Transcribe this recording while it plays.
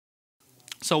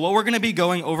So what we're going to be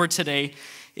going over today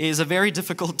is a very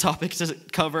difficult topic to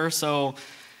cover, so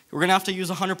we're going to have to use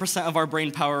 100% of our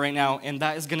brain power right now, and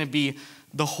that is going to be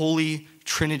the Holy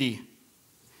Trinity.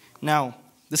 Now,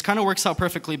 this kind of works out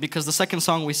perfectly because the second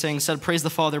song we sang said, praise the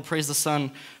Father, praise the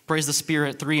Son, praise the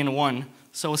Spirit, 3 in 1.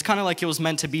 So it's kind of like it was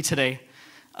meant to be today.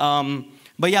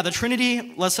 But yeah, the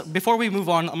Trinity, before we move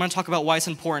on, I'm going to talk about why it's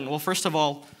important. Well, first of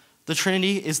all, the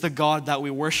Trinity is the God that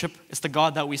we worship. It's the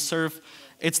God that we serve.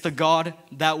 It's the God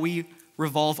that we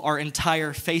revolve our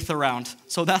entire faith around.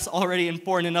 So that's already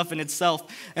important enough in itself.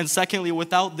 And secondly,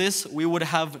 without this, we would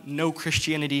have no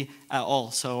Christianity at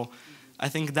all. So I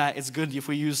think that it's good if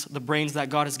we use the brains that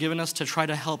God has given us to try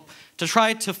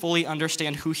to fully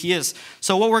understand who He is.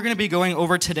 So what we're going to be going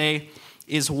over today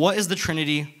is what is the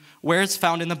Trinity, where it's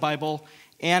found in the Bible,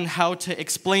 and how to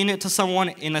explain it to someone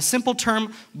in a simple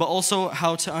term, but also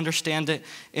how to understand it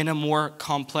in a more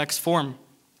complex form.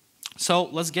 So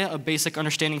let's get a basic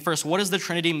understanding first. What does the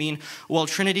Trinity mean? Well,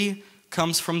 Trinity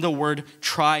comes from the word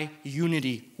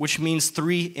triunity, which means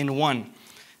 3 in 1.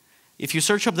 If you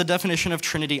search up the definition of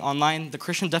Trinity online, the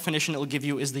Christian definition it will give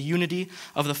you is the unity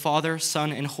of the Father,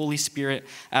 Son, and Holy Spirit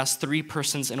as 3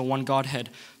 persons in one Godhead.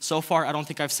 So far, I don't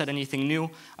think I've said anything new.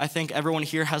 I think everyone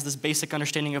here has this basic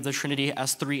understanding of the Trinity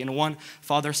as 3 in 1,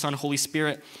 Father, Son, Holy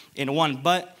Spirit in 1.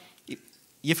 But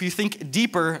if you think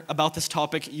deeper about this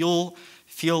topic, you'll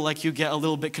feel like you get a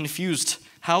little bit confused.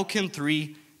 How can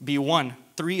 3 be 1?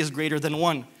 3 is greater than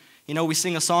 1. You know, we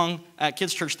sing a song at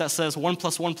kids' church that says 1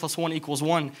 + 1 + 1 =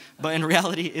 1, but in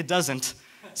reality, it doesn't.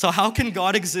 So how can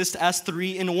God exist as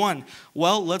 3 in 1?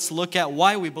 Well, let's look at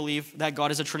why we believe that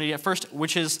God is a Trinity at first,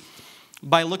 which is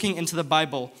by looking into the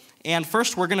Bible. And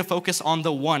first, we're going to focus on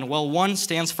the 1. Well, 1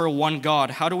 stands for one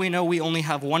God. How do we know we only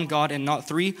have one God and not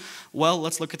 3? Well,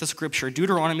 let's look at the scripture.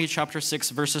 Deuteronomy chapter 6,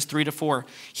 verses 3-4.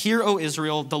 Hear, O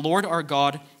Israel, the Lord our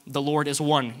God, the Lord is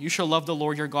one. You shall love the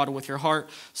Lord your God with your heart,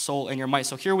 soul, and your might.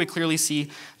 So here we clearly see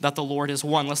that the Lord is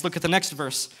one. Let's look at the next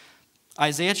verse.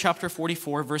 Isaiah chapter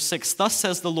 44, verse 6. Thus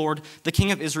says the Lord, the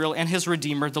King of Israel and his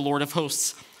Redeemer, the Lord of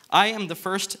hosts. I am the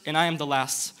first and I am the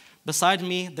last. Beside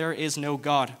me there is no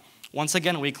God. Once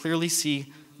again, we clearly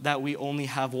see that we only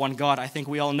have one God. I think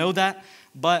we all know that,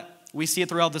 but we see it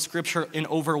throughout the scripture in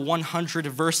over 100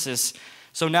 verses.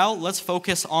 So now let's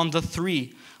focus on the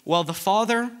 3. Well, the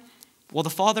Father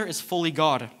is fully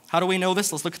God. How do we know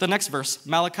this? Let's look at the next verse.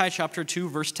 Malachi chapter 2,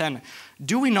 verse 10.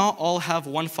 Do we not all have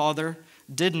one Father?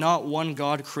 Did not one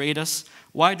God create us?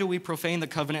 Why do we profane the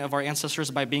covenant of our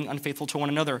ancestors by being unfaithful to one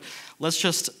another? Let's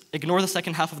just ignore the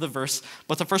second half of the verse.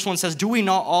 But the first one says, do we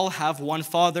not all have one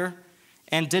Father?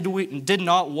 And did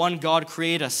not one God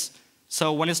create us?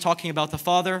 So when it's talking about the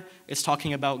Father, it's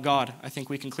talking about God. I think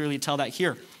we can clearly tell that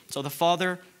here. So the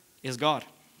Father is God.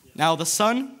 Now the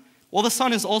Son, well, the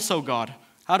Son is also God.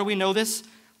 How do we know this?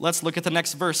 Let's look at the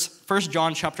next verse. 1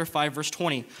 John chapter 5, verse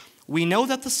 20. We know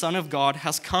that the Son of God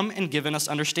has come and given us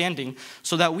understanding,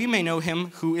 so that we may know him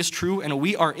who is true, and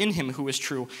we are in him who is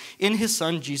true, in his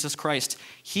Son, Jesus Christ.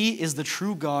 He is the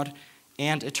true God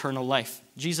and eternal life.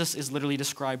 Jesus is literally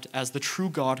described as the true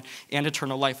God and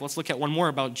eternal life. Let's look at one more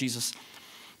about Jesus.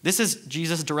 This is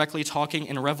Jesus directly talking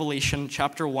in Revelation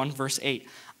chapter 1, verse 8.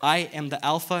 I am the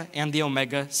Alpha and the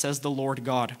Omega, says the Lord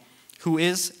God, who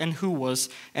is and who was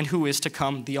and who is to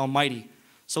come, the Almighty.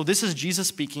 So this is Jesus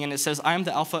speaking, and it says, I am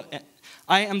the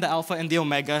Alpha and the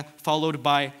Omega, followed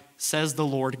by, says the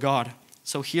Lord God.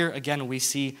 So here again we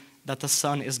see that the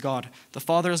Son is God. The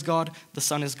Father is God, the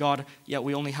Son is God, yet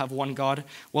we only have one God.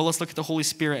 Well, let's look at the Holy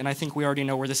Spirit, and I think we already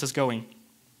know where this is going.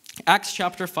 Acts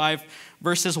chapter 5,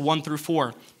 verses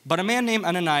 1-4. But a man named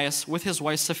Ananias, with his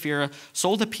wife Sapphira,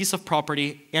 sold a piece of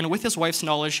property, and with his wife's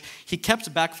knowledge, he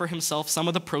kept back for himself some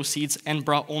of the proceeds and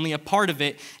brought only a part of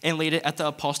it and laid it at the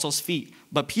apostles' feet.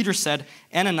 But Peter said,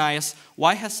 Ananias,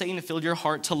 why has Satan filled your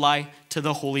heart to lie to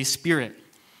the Holy Spirit?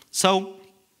 So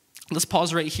let's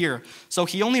pause right here. So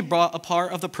he only brought a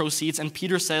part of the proceeds, and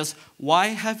Peter says, why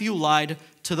have you lied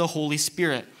to the Holy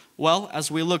Spirit? Well,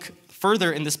 as we look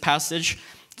further in this passage,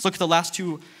 let's look at the last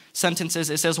 2 sentences.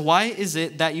 It says, why is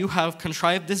it that you have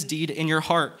contrived this deed in your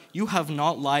heart? You have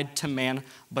not lied to man,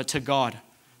 but to God.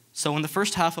 So in the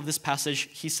first half of this passage,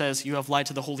 he says, you have lied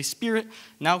to the Holy Spirit.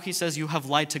 Now he says, you have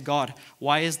lied to God.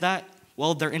 Why is that?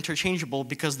 Well, they're interchangeable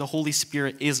because the Holy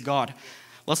Spirit is God.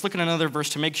 Let's look at another verse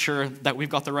to make sure that we've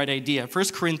got the right idea. 1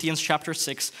 Corinthians chapter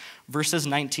 6, verses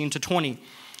 19-20.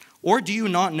 Or do you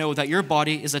not know that your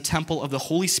body is a temple of the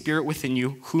Holy Spirit within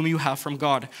you, whom you have from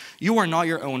God? You are not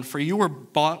your own, for you were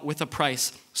bought with a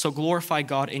price, so glorify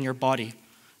God in your body.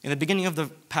 In the beginning of the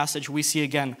passage, we see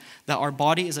again that our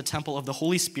body is a temple of the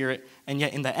Holy Spirit, and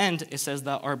yet in the end, it says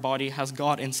that our body has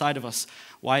God inside of us.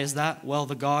 Why is that? Well,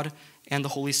 the God and the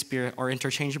Holy Spirit are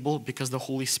interchangeable because the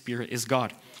Holy Spirit is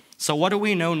God. So what do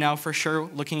we know now for sure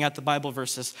looking at the Bible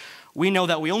verses? We know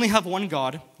that we only have one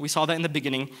God. We saw that in the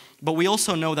beginning. But we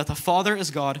also know that the Father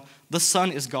is God, the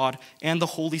Son is God, and the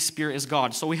Holy Spirit is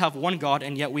God. So we have one God,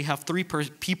 and yet we have three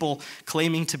people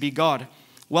claiming to be God.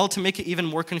 Well, to make it even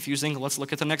more confusing, let's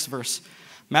look at the next verse.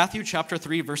 Matthew chapter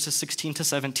 3, verses 16 to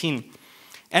 17.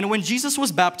 And when Jesus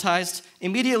was baptized,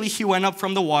 immediately he went up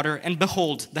from the water, and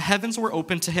behold, the heavens were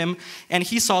opened to him, and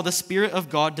he saw the Spirit of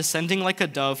God descending like a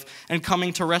dove and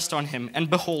coming to rest on him. And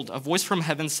behold, a voice from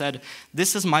heaven said,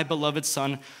 "This is my beloved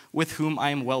Son, with whom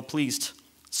I am well pleased."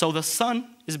 So the Son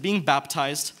is being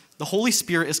baptized, the Holy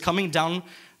Spirit is coming down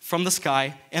from the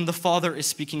sky, and the Father is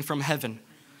speaking from heaven.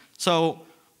 So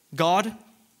God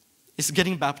is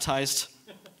getting baptized,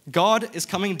 God is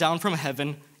coming down from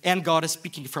heaven, and God is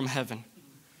speaking from heaven.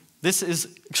 This is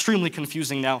extremely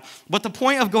confusing now. But the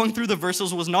point of going through the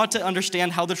verses was not to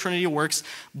understand how the Trinity works,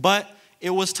 but it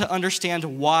was to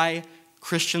understand why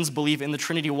Christians believe in the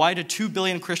Trinity. Why do 2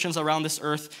 billion Christians around this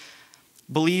earth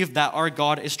believe that our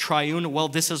God is triune? Well,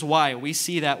 this is why. We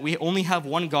see that we only have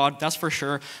one God, that's for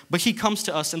sure, but he comes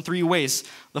to us in three ways: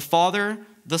 the Father,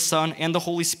 the Son, and the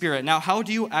Holy Spirit. Now, how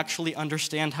do you actually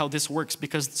understand how this works?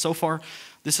 Because so far,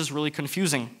 this is really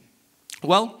confusing.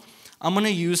 Well, I'm going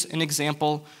to use an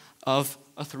example of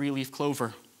a three-leaf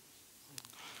clover.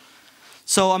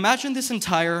 So imagine this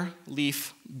entire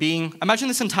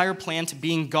plant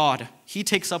being God. He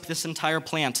takes up this entire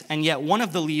plant, and yet one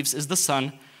of the leaves is the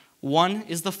Son, one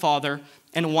is the Father,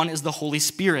 and one is the Holy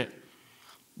Spirit.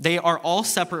 They are all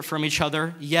separate from each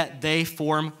other, yet they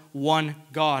form one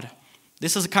God.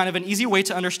 This is kind of an easy way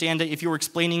to understand it if you were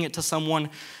explaining it to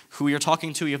someone who you're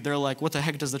talking to, if they're like, what the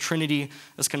heck does the Trinity?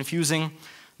 That's confusing.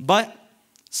 But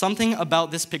something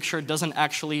about this picture doesn't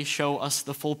actually show us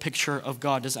the full picture of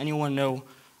God. Does anyone know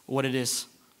what it is?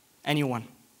 Anyone?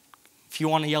 If you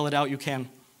want to yell it out, you can. The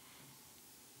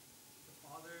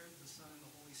Father, the Son, and the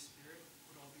Holy Spirit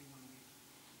would all be one leaf.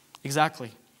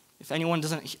 Exactly. If anyone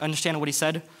doesn't understand what he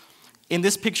said, in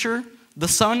this picture, the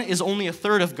Son is only a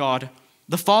third of God,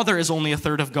 the Father is only a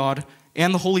third of God,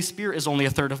 and the Holy Spirit is only a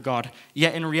third of God.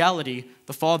 Yet in reality,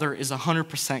 the Father is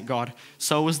 100% God.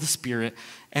 So is the Spirit,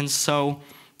 and so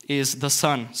is the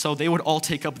Son. So they would all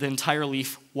take up the entire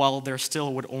leaf, while there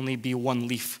still would only be one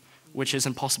leaf, which is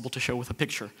impossible to show with a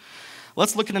picture.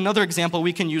 Let's look at another example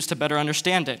we can use to better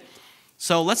understand it.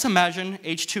 So let's imagine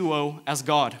H2O as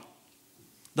God.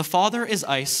 The Father is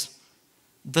ice,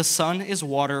 the Son is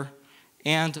water,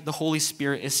 and the Holy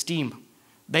Spirit is steam.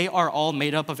 They are all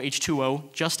made up of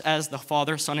H2O, just as the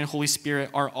Father, Son, and Holy Spirit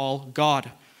are all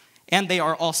God. And they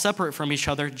are all separate from each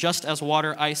other, just as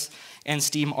water, ice, and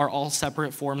steam are all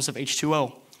separate forms of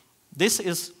H2O. This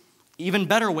is an even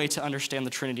better way to understand the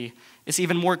Trinity. It's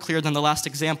even more clear than the last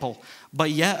example.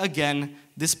 But yet again,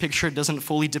 this picture doesn't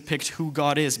fully depict who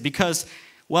God is because,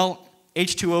 well,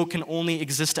 H2O can only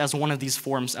exist as one of these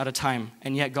forms at a time,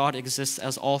 and yet God exists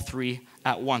as all three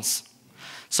at once.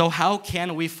 So how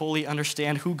can we fully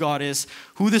understand who God is,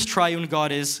 who this triune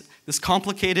God is, this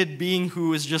complicated being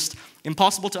who is just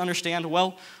impossible to understand?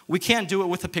 Well, we can't do it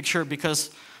with a picture because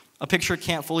a picture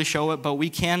can't fully show it, but we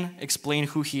can explain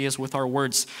who he is with our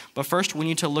words. But first, we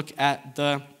need to look at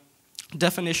the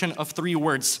definition of three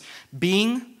words: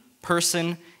 being,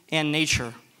 person, and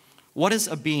nature. What is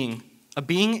a being? A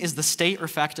being is the state or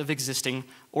fact of existing,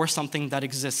 or something that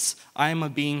exists. I am a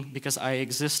being because I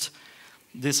exist.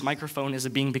 This microphone is a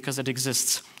being because it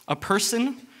exists. A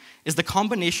person is the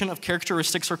combination of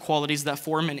characteristics or qualities that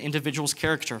form an individual's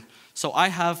character. So I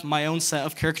have my own set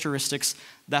of characteristics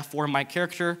that form my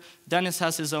character. Dennis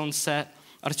has his own set.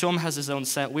 Artyom has his own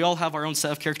set. We all have our own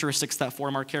set of characteristics that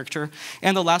form our character.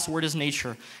 And the last word is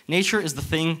nature. Nature is the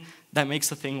thing that makes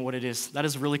the thing what it is. That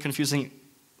is really confusing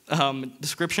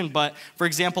description, but for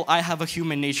example, I have a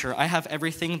human nature. I have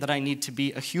everything that I need to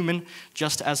be a human,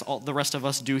 just as all the rest of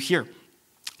us do here.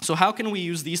 So how can we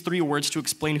use these three words to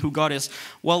explain who God is?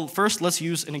 Well, first, let's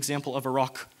use an example of a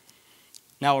rock.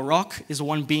 Now, a rock is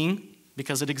one being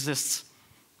because it exists.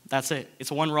 That's it.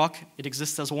 It's one rock, it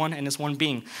exists as one, and it's one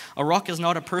being. A rock is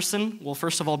not a person, well,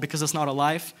 first of all, because it's not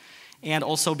alive, and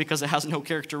also because it has no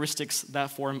characteristics that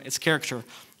form its character.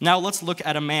 Now, let's look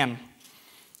at a man.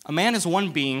 A man is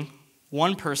one being,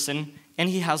 one person, and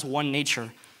he has one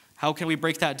nature. How can we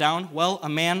break that down? Well, a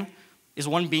man is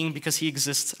one being because he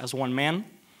exists as one man.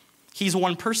 He's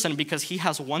one person because he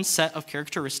has one set of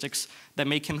characteristics that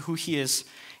make him who he is,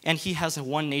 and he has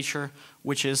one nature,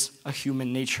 which is a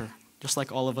human nature, just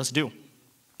like all of us do.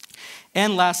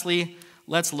 And lastly,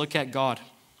 let's look at God.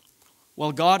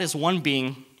 Well, God is one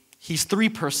being, he's three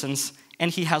persons,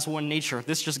 and he has one nature.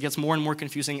 This just gets more and more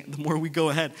confusing the more we go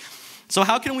ahead. So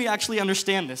how can we actually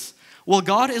understand this? Well,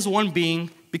 God is one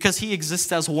being because he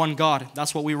exists as one God.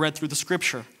 That's what we read through the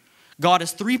scripture. God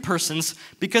is three persons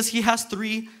because he has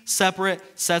three separate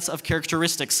sets of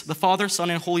characteristics. The Father, Son,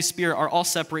 and Holy Spirit are all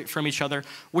separate from each other,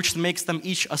 which makes them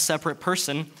each a separate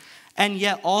person. And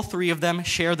yet all three of them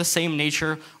share the same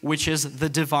nature, which is the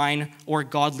divine or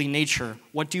godly nature.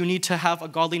 What do you need to have a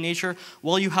godly nature?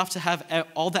 Well, you have to have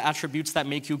all the attributes that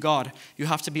make you God. You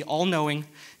have to be all-knowing,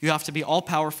 you have to be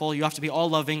all-powerful, you have to be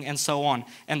all-loving, and so on.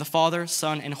 And the Father,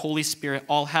 Son, and Holy Spirit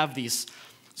all have these.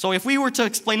 So if we were to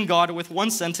explain God with one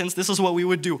sentence, this is what we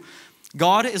would do.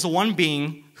 God is one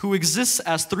being who exists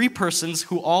as three persons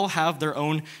who all have their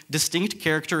own distinct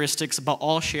characteristics but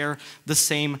all share the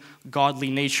same godly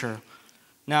nature.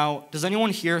 Now, does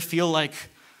anyone here feel like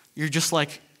you're just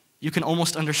like, you can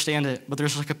almost understand it, but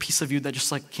there's like a piece of you that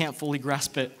just like can't fully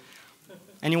grasp it?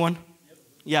 Anyone?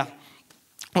 Yeah.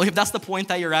 Well, if that's the point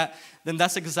that you're at, then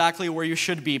that's exactly where you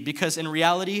should be, because in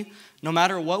reality, no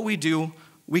matter what we do,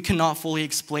 we cannot fully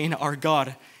explain our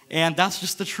God. And that's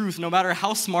just the truth. No matter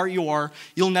how smart you are,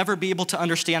 you'll never be able to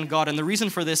understand God. And the reason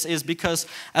for this is because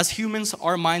as humans,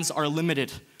 our minds are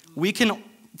limited.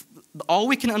 All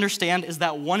we can understand is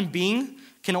that one being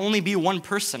can only be one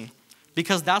person,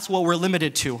 because that's what we're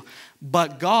limited to.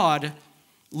 But God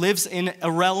lives in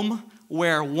a realm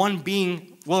where one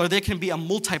being, well, there can be a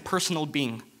multi-personal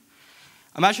being.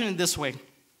 Imagine it this way.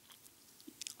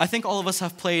 I think all of us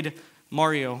have played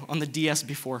Mario on the DS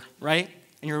before, right?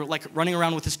 And you're like running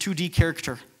around with this 2D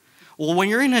character. Well, when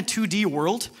you're in a 2D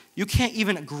world, you can't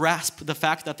even grasp the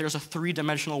fact that there's a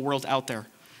three-dimensional world out there.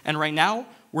 And right now,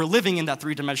 we're living in that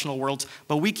three-dimensional world,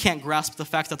 but we can't grasp the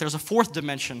fact that there's a fourth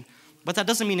dimension. But that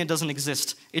doesn't mean it doesn't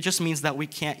exist. It just means that we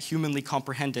can't humanly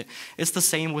comprehend it. It's the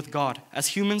same with God. As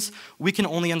humans, we can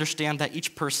only understand that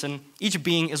each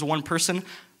being is one person,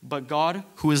 but God,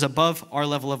 who is above our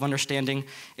level of understanding,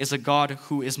 is a God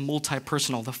who is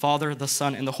multi-personal, the Father, the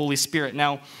Son, and the Holy Spirit.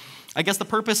 Now, I guess the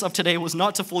purpose of today was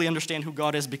not to fully understand who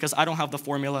God is, because I don't have the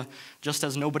formula, just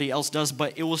as nobody else does,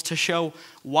 but it was to show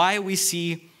why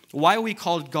we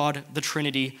called God the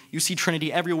Trinity. You see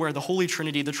Trinity everywhere, the Holy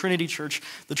Trinity, the Trinity Church,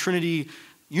 the Trinity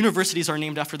universities are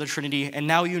named after the Trinity, and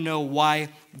now you know why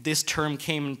this term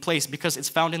came in place, because it's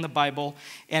found in the Bible,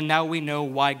 and now we know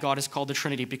why God is called the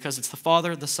Trinity, because it's the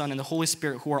Father, the Son, and the Holy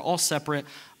Spirit who are all separate,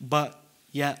 but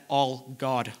yet all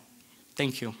God.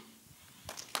 Thank you.